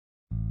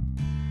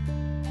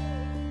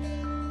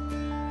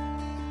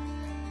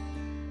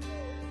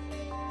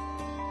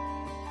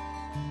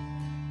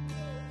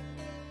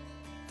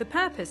The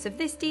purpose of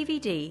this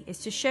DVD is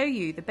to show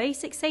you the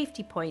basic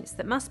safety points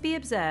that must be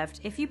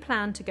observed if you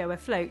plan to go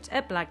afloat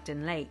at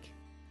Blagdon Lake.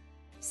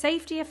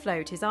 Safety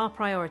afloat is our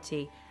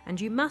priority, and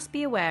you must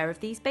be aware of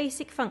these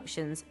basic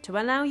functions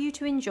to allow you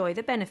to enjoy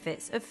the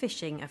benefits of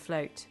fishing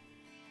afloat.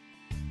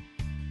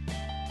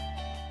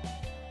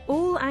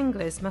 All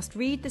anglers must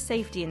read the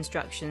safety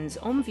instructions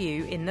on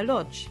view in the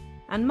lodge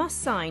and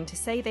must sign to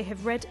say they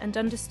have read and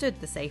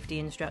understood the safety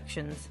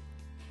instructions.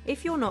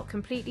 If you're not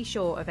completely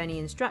sure of any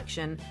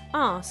instruction,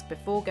 ask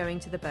before going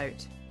to the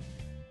boat.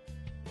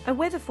 A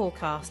weather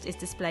forecast is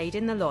displayed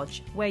in the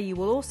lodge, where you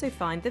will also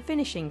find the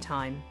finishing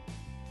time.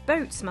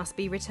 Boats must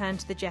be returned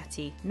to the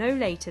jetty no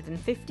later than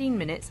 15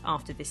 minutes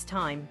after this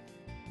time.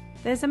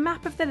 There's a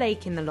map of the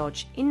lake in the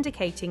lodge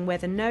indicating where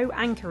the no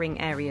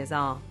anchoring areas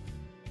are.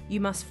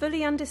 You must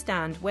fully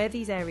understand where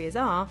these areas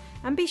are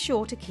and be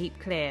sure to keep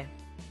clear.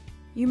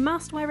 You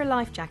must wear a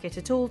life jacket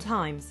at all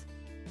times.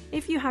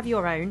 If you have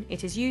your own,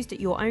 it is used at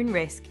your own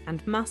risk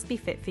and must be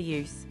fit for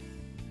use.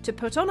 To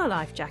put on a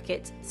life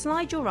jacket,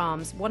 slide your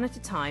arms one at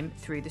a time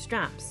through the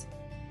straps.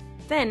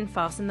 Then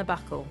fasten the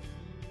buckle.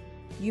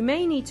 You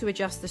may need to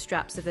adjust the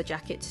straps of the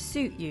jacket to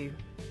suit you.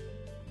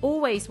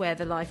 Always wear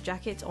the life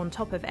jacket on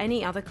top of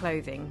any other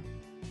clothing.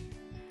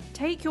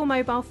 Take your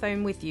mobile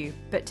phone with you,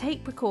 but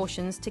take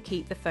precautions to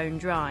keep the phone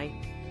dry.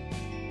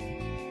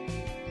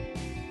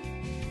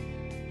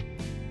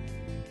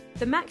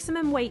 The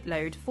maximum weight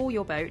load for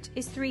your boat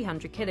is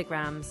 300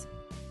 kilograms.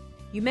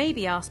 You may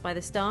be asked by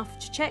the staff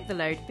to check the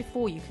load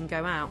before you can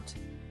go out.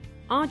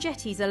 Our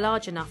jetties are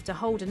large enough to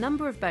hold a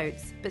number of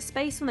boats, but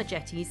space on the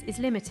jetties is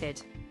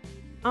limited.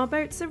 Our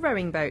boats are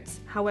rowing boats,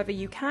 however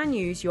you can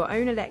use your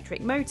own electric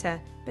motor,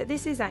 but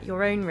this is at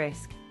your own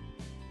risk.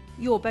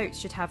 Your boat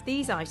should have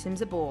these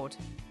items aboard: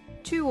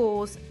 2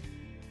 oars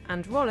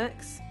and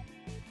rowlocks,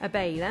 a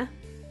bailer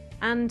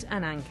and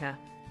an anchor.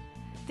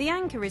 The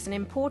anchor is an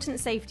important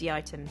safety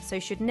item, so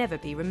should never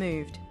be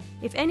removed.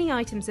 If any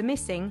items are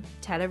missing,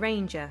 tell a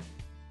ranger.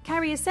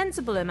 Carry a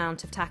sensible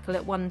amount of tackle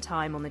at one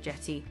time on the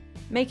jetty,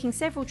 making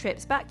several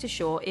trips back to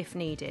shore if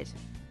needed.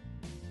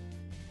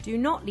 Do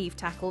not leave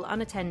tackle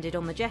unattended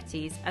on the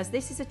jetties, as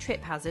this is a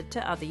trip hazard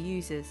to other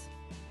users.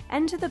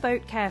 Enter the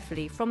boat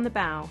carefully from the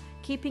bow,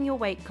 keeping your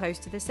weight close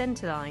to the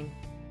centreline.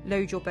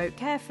 Load your boat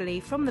carefully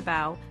from the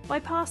bow by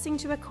passing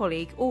to a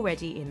colleague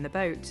already in the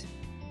boat.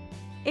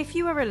 If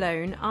you are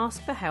alone,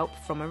 ask for help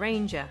from a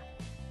ranger.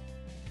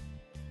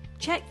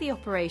 Check the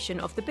operation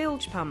of the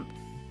bilge pump.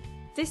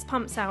 This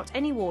pumps out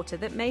any water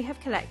that may have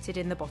collected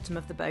in the bottom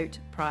of the boat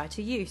prior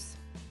to use.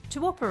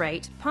 To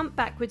operate, pump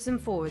backwards and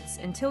forwards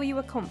until you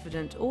are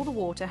confident all the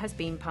water has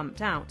been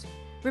pumped out.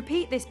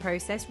 Repeat this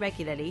process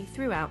regularly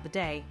throughout the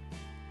day.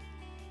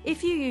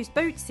 If you use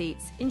boat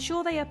seats,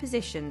 ensure they are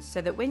positioned so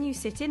that when you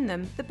sit in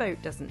them, the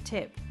boat doesn't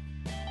tip.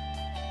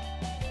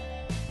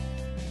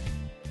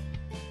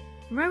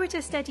 Row at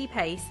a steady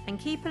pace and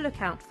keep a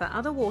lookout for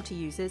other water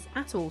users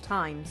at all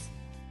times.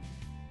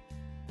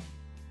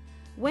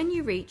 When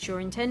you reach your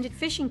intended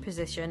fishing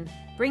position,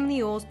 bring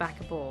the oars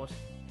back aboard.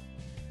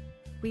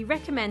 We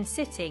recommend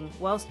sitting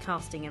whilst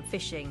casting and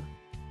fishing.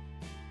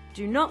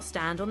 Do not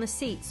stand on the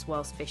seats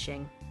whilst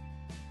fishing.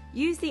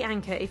 Use the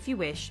anchor if you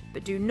wish,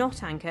 but do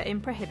not anchor in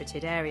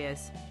prohibited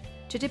areas.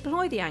 To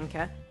deploy the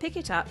anchor, pick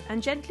it up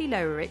and gently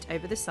lower it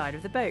over the side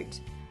of the boat,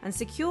 and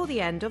secure the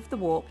end of the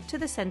warp to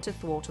the centre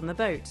thwart on the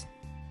boat.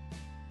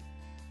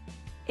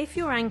 If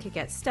your anchor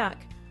gets stuck,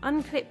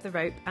 unclip the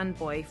rope and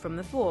buoy from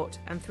the thwart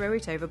and throw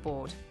it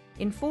overboard.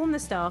 Inform the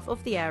staff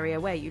of the area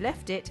where you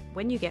left it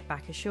when you get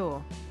back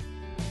ashore.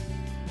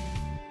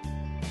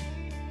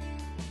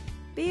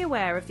 Be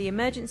aware of the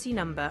emergency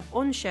number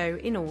on show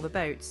in all the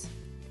boats.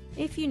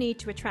 If you need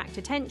to attract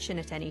attention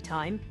at any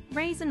time,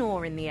 raise an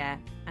oar in the air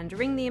and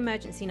ring the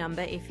emergency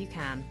number if you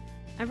can.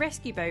 A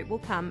rescue boat will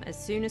come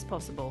as soon as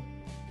possible.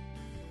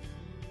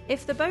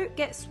 If the boat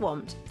gets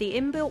swamped, the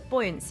inbuilt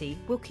buoyancy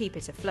will keep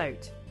it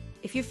afloat.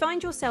 If you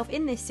find yourself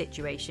in this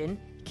situation,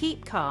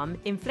 keep calm,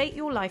 inflate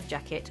your life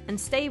jacket and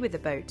stay with the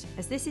boat,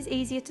 as this is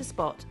easier to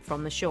spot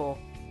from the shore.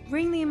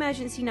 Ring the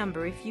emergency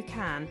number if you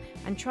can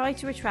and try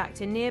to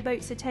attract a near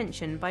boat's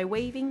attention by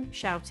waving,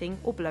 shouting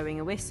or blowing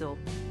a whistle.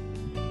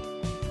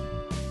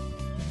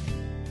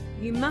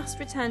 You must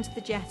return to the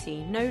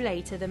jetty no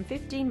later than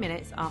 15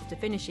 minutes after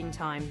finishing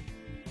time.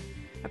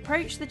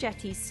 Approach the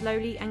jetty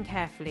slowly and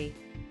carefully.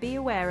 Be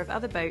aware of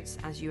other boats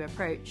as you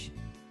approach.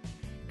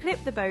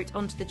 Clip the boat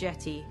onto the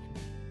jetty.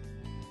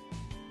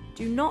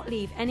 Do not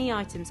leave any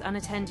items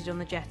unattended on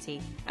the jetty.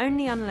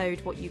 Only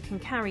unload what you can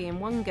carry in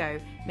one go,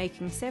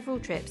 making several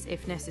trips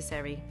if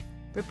necessary.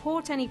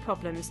 Report any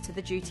problems to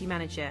the duty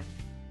manager.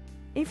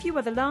 If you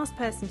are the last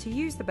person to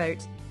use the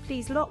boat,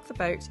 please lock the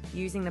boat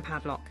using the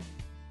padlock.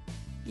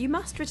 You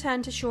must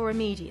return to shore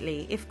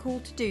immediately if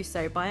called to do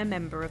so by a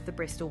member of the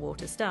Bristol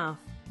Water staff.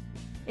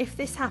 If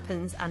this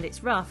happens and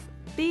it's rough,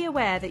 be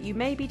aware that you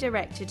may be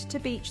directed to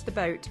beach the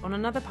boat on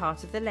another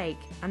part of the lake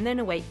and then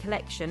await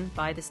collection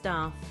by the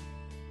staff.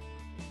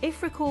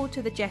 If recalled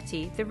to the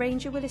jetty, the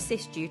ranger will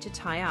assist you to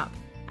tie up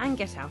and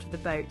get out of the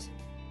boat.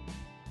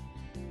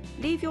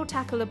 Leave your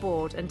tackle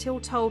aboard until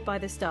told by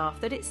the staff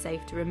that it's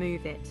safe to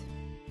remove it.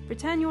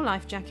 Return your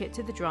life jacket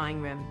to the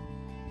drying room.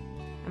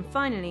 And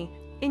finally,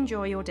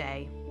 enjoy your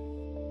day.